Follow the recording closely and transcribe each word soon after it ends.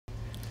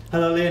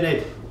Hello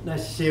Leonid,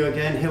 nice to see you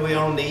again. Here we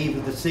are on the eve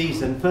of the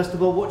season. First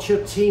of all, what's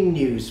your team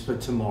news for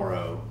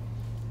tomorrow?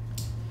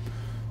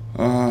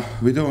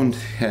 We don't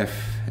have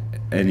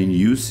any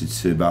news.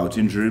 It's about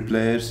injury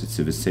players. It's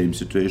the same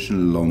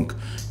situation, long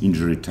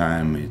injury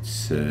time.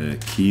 It's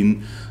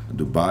Keane,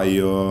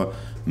 Dubayo,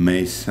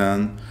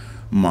 Mason,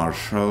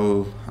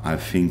 Marshall. I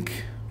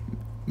think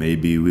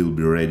maybe we'll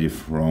be ready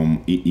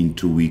in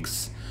 2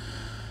 weeks.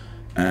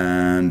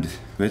 And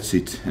that's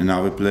it. And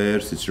our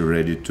players, it's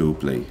ready to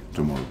play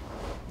tomorrow.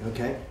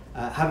 Okay.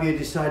 Have you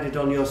decided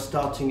on your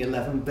starting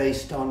 11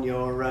 based on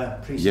your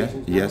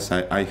pre-season? Yes,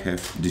 I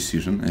have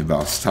decision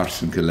about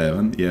starting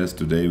 11. Yes,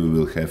 today we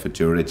will have a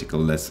theoretical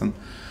lesson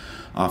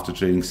after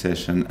training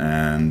session,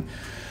 and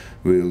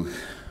we'll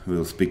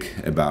speak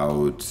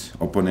about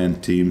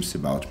opponent teams,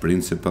 about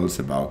principles,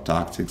 about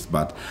tactics.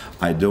 But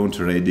I don't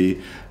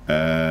already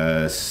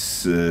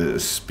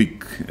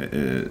speak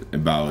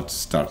about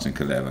starting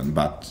 11.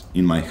 But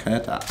in my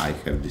head, I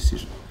have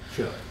decision.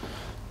 Sure.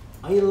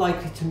 Are you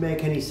likely to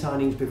make any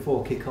signings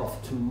before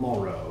kick-off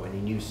tomorrow?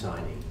 Any new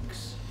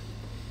signings?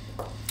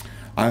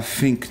 I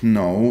think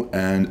no,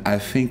 and I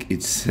think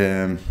it's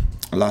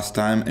last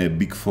time a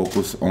big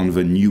focus on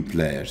the new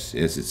players.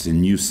 Yes, it's a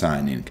new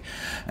signing,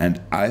 and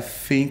I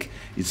think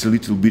it's a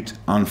little bit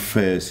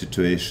unfair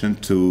situation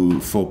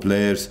for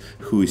players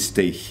who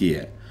stay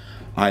here.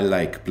 I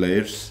like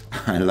players,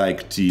 I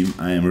like team.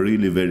 I am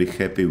really very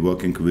happy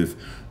working with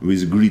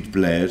great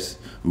players.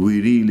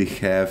 We really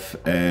have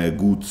a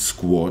good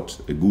squad,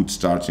 a good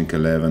starting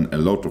 11, a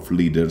lot of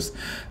leaders,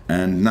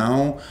 and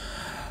now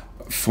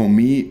for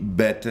me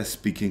better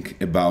speaking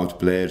about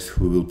players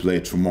who will play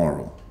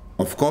tomorrow.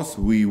 Of course,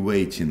 we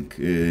waiting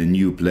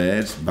new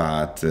players,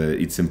 but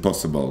it's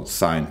impossible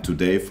sign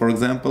today, for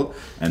example,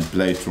 and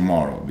play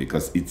tomorrow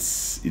because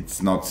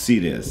it's not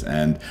serious.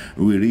 And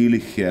we really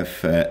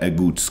have a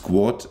good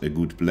squad, a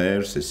good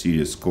players, a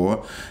serious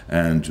core,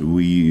 and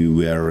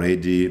we are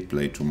ready to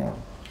play tomorrow.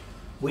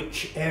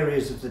 Which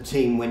areas of the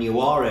team, when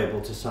you are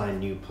able to sign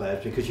new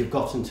players, because you've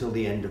got until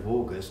the end of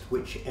August,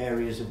 which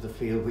areas of the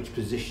field, which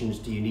positions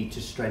do you need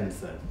to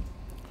strengthen?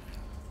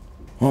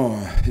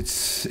 Oh,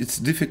 it's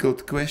a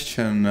difficult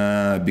question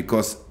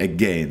because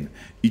again,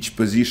 each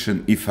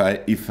position. If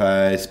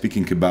I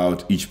speaking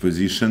about each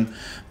position,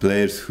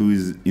 players who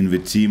is in the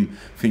team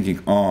thinking,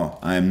 oh,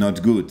 I am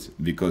not good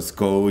because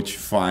coach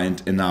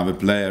find another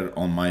player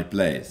on my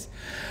place.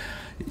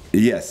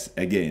 Yes,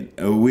 again,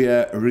 we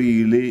are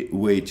really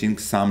waiting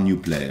some new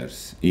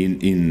players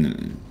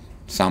in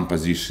some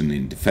position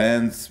in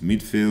defense,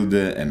 midfield,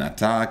 and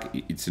attack.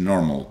 It's a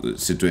normal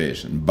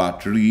situation,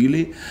 but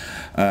really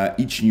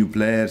each new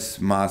players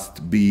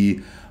must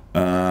be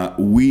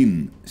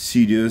win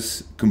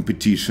serious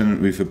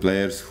competition with the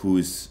players who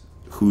is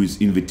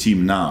in the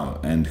team now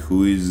and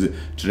who is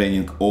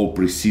training all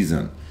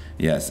pre-season.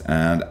 Yes,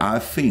 and I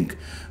think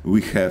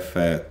we have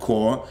a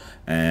core,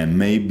 and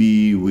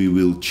maybe we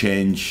will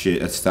change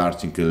at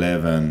starting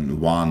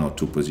 11 1 or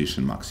 2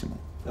 position maximum.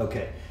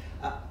 Okay.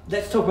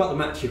 Let's talk about the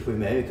match, if we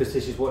may, because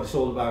this is what it's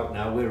all about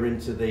now. We're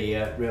into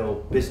the real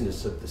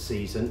business of the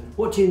season.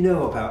 What do you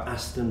know about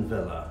Aston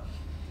Villa?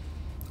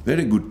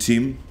 Very good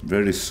team,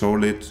 very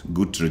solid,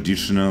 good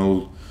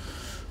traditional,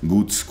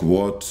 good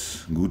squad,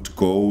 good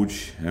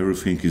coach.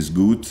 Everything is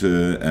good.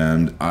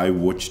 And I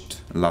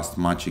watched last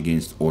match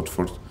against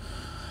Watford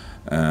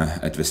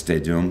at the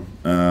stadium.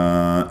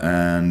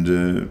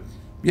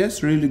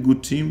 Yes, really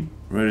good team,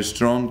 very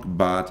strong.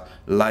 But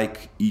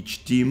like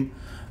each team,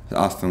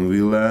 Aston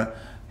Villa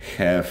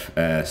have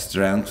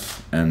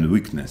strength and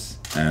weakness,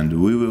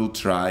 and we will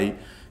try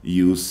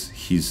use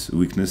his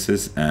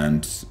weaknesses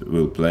and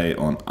will play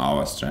on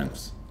our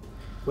strengths.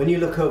 When you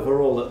look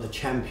overall at the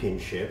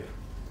Championship,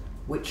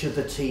 which of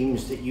the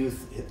teams that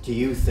do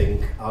you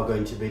think are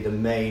going to be the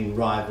main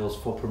rivals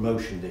for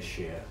promotion this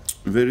year?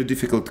 Very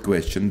difficult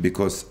question,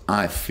 because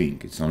I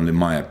think, it's only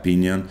my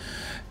opinion,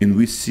 in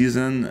this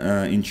season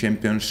in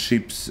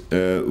championships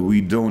we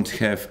don't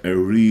have a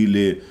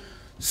really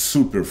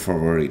super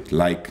favorite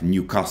like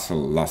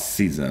Newcastle last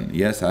season.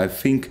 Yes, I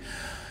think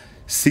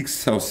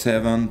 6 or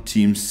 7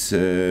 teams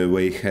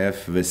we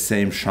have the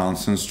same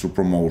chances to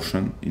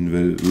promotion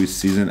in this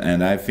season,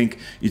 and I think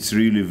it's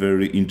really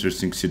very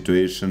interesting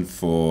situation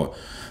for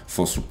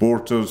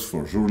supporters,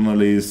 for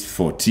journalists,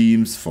 for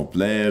teams, for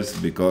players,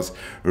 because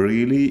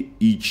really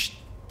each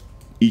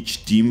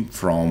team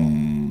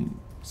from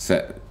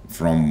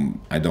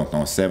I don't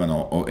know 7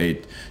 or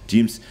 8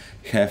 teams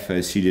have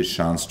a serious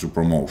chance to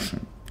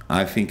promotion.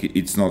 I think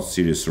it's not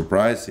serious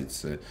surprise.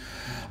 It's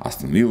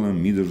Aston Villa,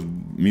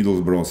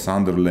 Middlesbrough,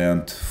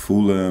 Sunderland,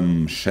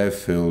 Fulham,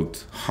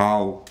 Sheffield,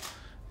 Hull.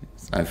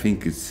 I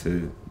think it's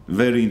a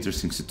very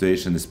interesting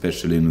situation,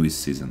 especially in this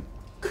season.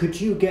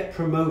 Could you get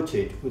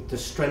promoted with the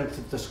strength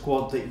of the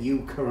squad that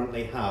you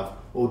currently have,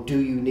 or do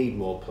you need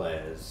more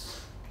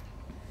players?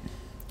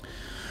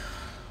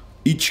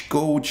 each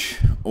coach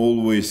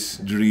always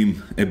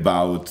dream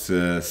about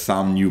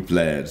some new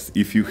players.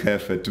 If you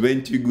have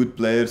 20 good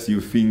players, you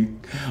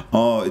think,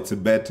 oh, it's a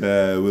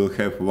better, we'll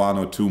have 1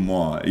 or 2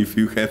 more. If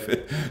you have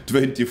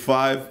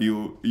 25,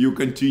 you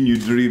continue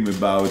dream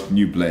about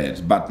new players.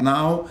 But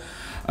now,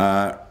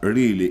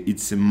 really,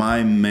 it's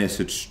my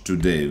message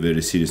today,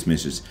 very serious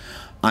message.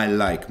 I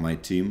like my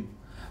team.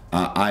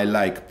 I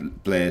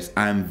like players.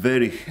 I'm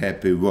very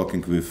happy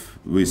working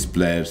with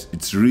players.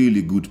 It's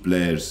really good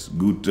players,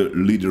 good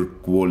leader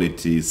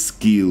quality,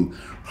 skill,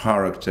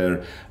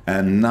 character.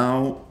 And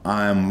now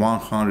I am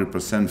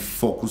 100%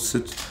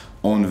 focused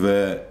on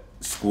the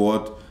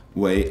squad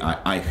way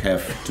I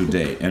have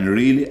today. And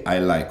really, I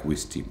like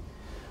this team.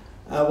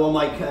 Well,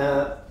 Mike,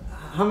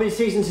 how many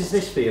seasons is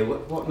this for you?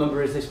 What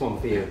number is this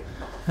one for you?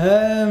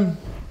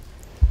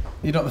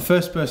 You're not the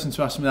first person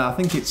to ask me that. I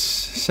think it's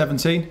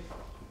 17.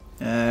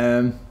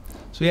 So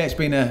yeah, it's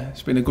been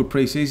a good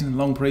pre-season,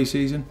 long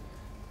pre-season,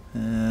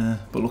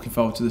 but looking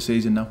forward to the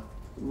season now.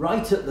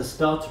 Right at the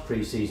start of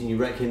pre-season, you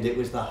reckoned it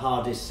was the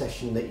hardest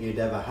session that you'd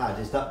ever had.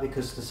 Is that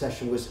because the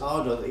session was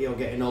hard, or that you're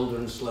getting older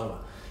and slower?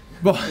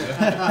 Well,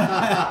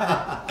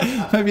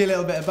 maybe a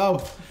little bit of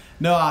both.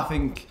 No, I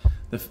think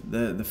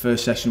the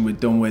first session we'd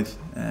done with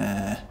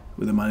the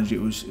manager,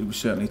 it was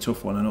certainly a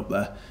tough one and up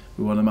there.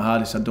 One of the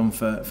hardest I'd done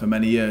for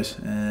many years,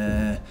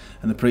 and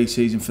the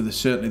pre-season for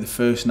certainly the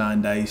first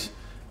 9 days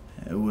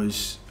it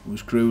was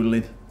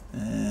gruelling.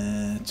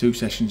 2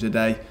 sessions a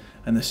day,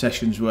 and the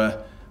sessions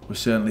were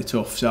certainly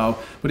tough. So,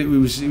 but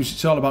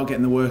it's all about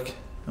getting the work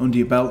under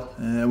your belt,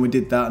 and we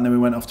did that, and then we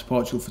went off to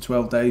Portugal for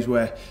 12 days,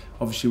 where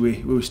obviously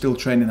we were still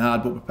training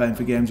hard but preparing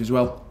for games as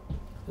well.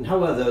 And how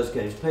were those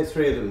games? You played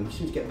 3 of them. You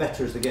seemed to get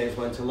better as the games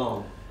went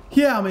along.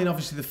 Yeah, I mean,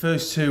 obviously the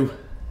first 2,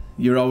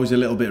 you're always a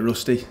little bit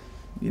rusty.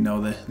 You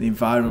know, the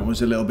environment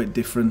was a little bit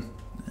different,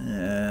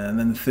 and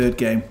then the 3rd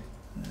game,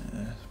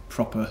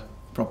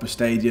 proper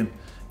stadium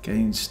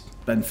against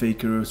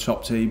Benfica, who are a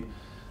top team.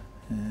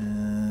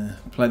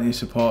 Plenty of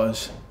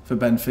supporters for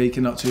Benfica,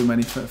 not too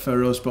many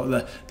for us.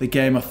 But the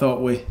game, I thought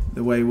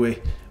the way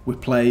we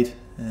played,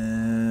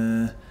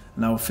 and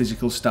our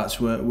physical stats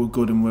were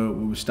good, and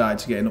we were starting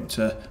to get up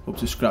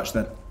to scratch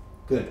then.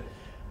 Good.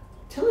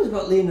 Tell us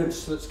about Leonid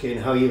Slutsky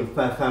and how you've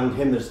found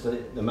him as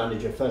the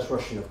manager, first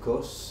Russian, of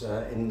course,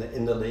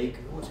 in the league.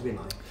 What's he been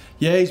like?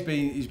 Yeah, he's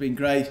been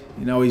great.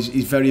 You know, he's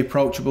very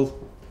approachable.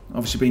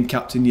 Obviously, being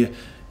captain,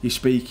 you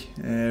speak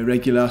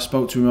regular. I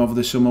spoke to him over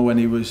the summer when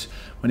he was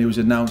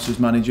announced as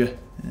manager.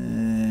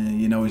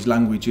 You know, his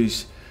language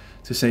is,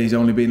 to say he's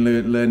only been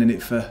learning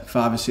it for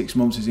 5 or 6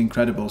 months is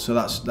incredible. So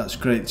that's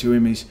great to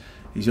him.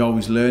 He's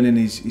always learning.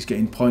 He's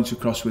getting points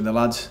across with the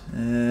lads,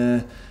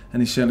 and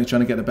he's certainly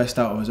trying to get the best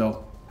out of us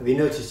all. Have you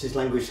noticed his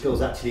language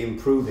skills actually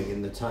improving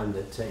in the time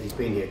that he's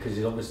been here? Because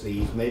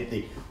he's made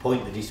the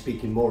point that he's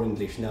speaking more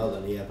English now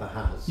than he ever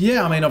has.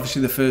 Yeah, I mean,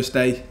 obviously the first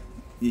day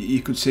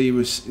you could see he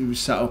was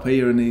sat up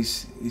here, and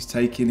he's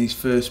taking his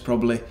first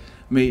probably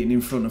meeting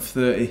in front of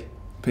 30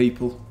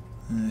 people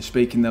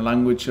speaking the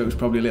language, so it was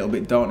probably a little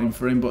bit daunting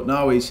for him. But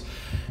now he's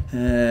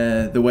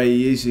the way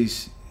he is,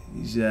 he's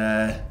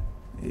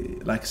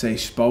like I say,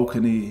 he's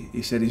spoken.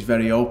 He said he's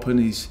very open.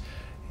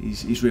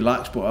 He's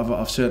relaxed, but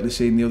I've certainly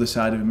seen the other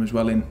side of him as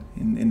well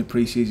in the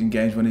pre-season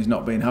games when he's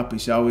not being happy.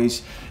 So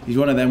he's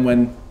one of them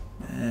when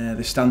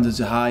the standards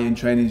are high and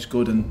training's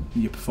good and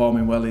you're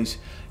performing well. He's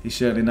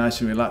certainly nice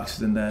and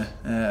relaxed and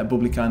a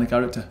bubbly kind of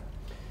character.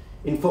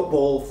 In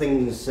football,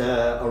 things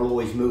are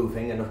always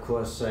moving, and of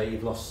course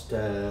you've lost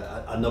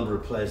a number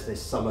of players this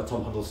summer.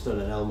 Tom Huddleston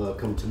and Elmo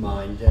come to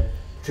mind.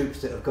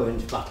 Troops that have gone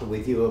into battle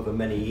with you over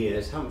many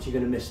years. How much are you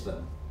going to miss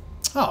them?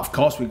 Oh, of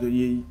course,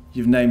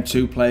 you've named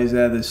 2 players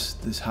there.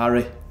 There's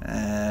Harry,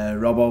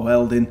 Robbo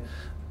Helding,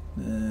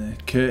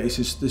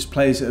 Curtis. There's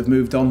players that have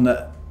moved on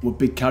that were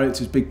big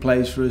characters, big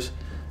players for us,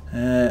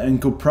 and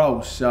good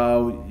pros.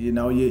 So you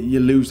know you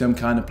lose them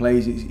kind of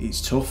players. It's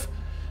tough,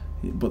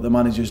 but the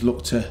managers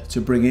look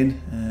to bring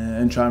in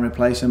and try and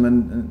replace them,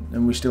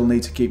 and we still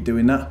need to keep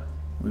doing that.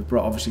 We've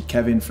brought obviously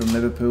Kevin from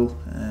Liverpool,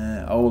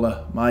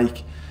 Ola,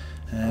 Mike,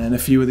 and a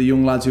few of the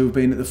young lads who have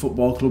been at the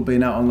football club,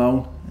 been out on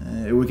loan,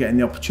 who were getting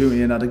the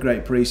opportunity and had a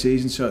great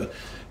pre-season. So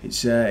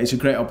it's a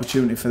great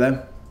opportunity for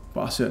them.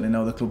 But I certainly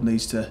know the club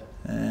needs to,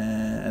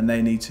 and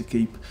they need to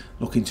keep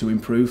looking to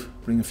improve,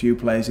 bring a few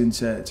players in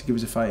to give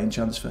us a fighting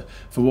chance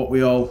for what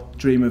we all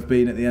dream of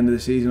being at the end of the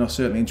season, or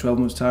certainly in 12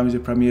 months' time as a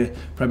Premier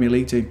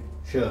League team.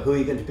 Sure. Who are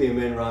you going to be your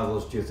main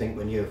rivals, do you think,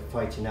 when you're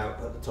fighting out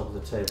at the top of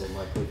the table,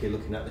 Michael, if you're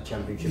looking at the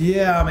Championship?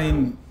 Yeah, I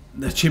mean,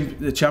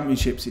 the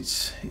Championships,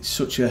 it's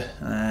such a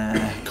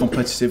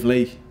competitive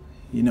league.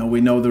 You know,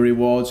 we know the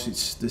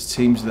rewards. There's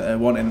teams that are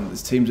wanting,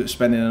 there's teams that are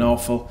spending an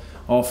awful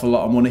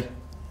lot of money.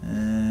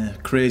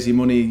 Crazy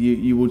money,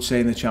 you would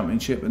say, in the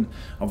Championship, and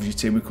obviously the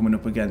team we're coming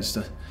up against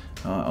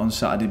on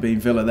Saturday being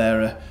Villa,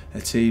 they're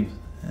a team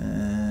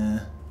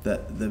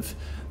that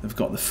they've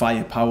got the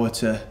firepower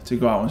to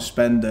go out and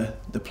spend.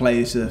 The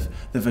players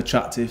they've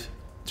attracted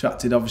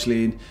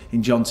obviously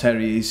in John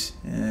Terry is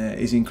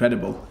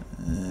incredible.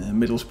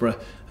 Middlesbrough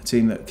a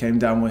team that came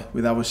down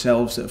with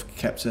ourselves, that have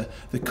kept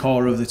the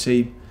core of the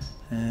team.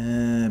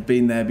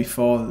 Been there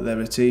before, they're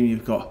a team.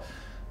 You've got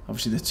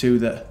obviously the two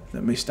that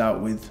missed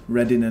out with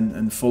Reading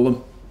and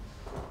Fulham.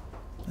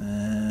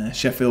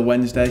 Sheffield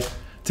Wednesday.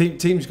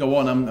 Teams go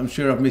on. I'm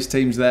sure I've missed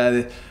teams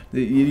there.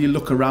 You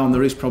look around,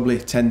 there is probably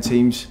 10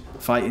 teams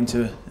fighting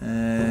to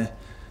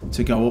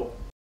go up.